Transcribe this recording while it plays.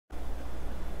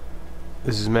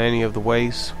This is Manny of the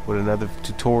Waste with another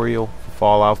tutorial for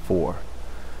Fallout 4.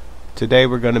 Today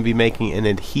we're going to be making an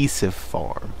adhesive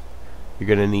farm. You're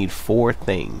going to need 4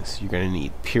 things. You're going to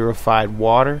need purified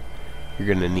water, you're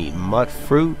going to need mud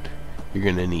fruit, you're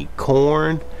going to need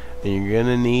corn, and you're going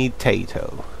to need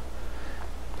tato.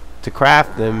 To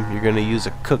craft them, you're going to use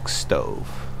a cook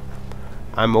stove.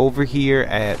 I'm over here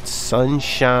at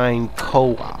Sunshine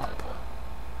Co-op,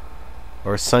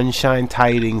 or Sunshine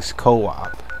Tidings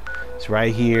Co-op. It's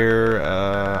right here,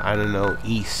 I don't know,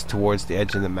 east towards the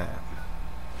edge of the map.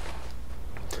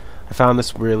 I found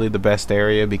this really the best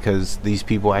area because these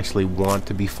people actually want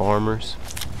to be farmers.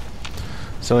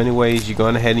 So anyways, you go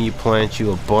on ahead and you plant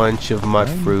you a bunch of mud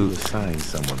fruit. Assign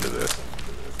someone to this.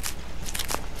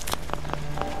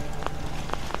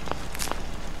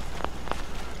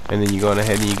 And then you go on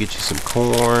ahead and you get you some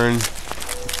corn.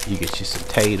 You get you some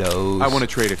potatoes. I want to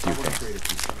trade a few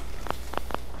things.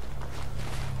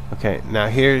 Okay, now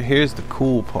here's the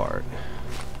cool part.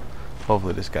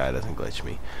 Hopefully this guy doesn't glitch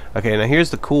me. Okay, now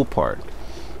here's the cool part.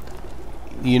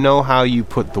 You know how you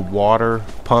put the water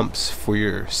pumps for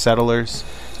your settlers?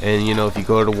 And you know, if you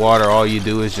go to the water, all you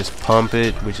do is just pump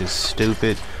it, which is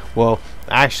stupid. Well,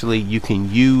 actually, you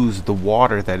can use the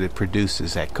water that it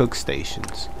produces at cook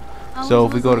stations. So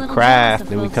if we go to craft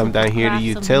and we come down here to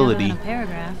utility,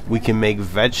 we can make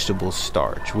vegetable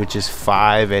starch, which is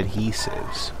 5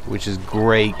 adhesives, which is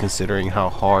great considering how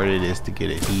hard it is to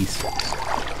get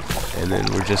adhesives. And then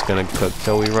we're just gonna cook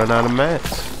till we run out of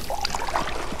mats.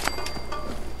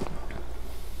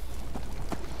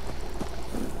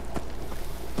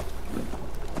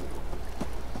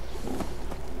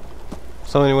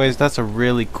 So anyways, that's a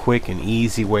really quick and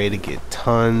easy way to get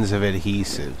tons of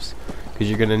adhesives, because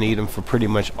you're going to need them for pretty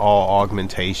much all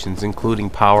augmentations, including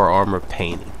power armor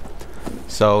painting.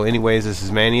 So anyways, this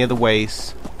is Manny of the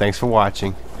Waste. Thanks for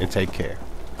watching, and take care.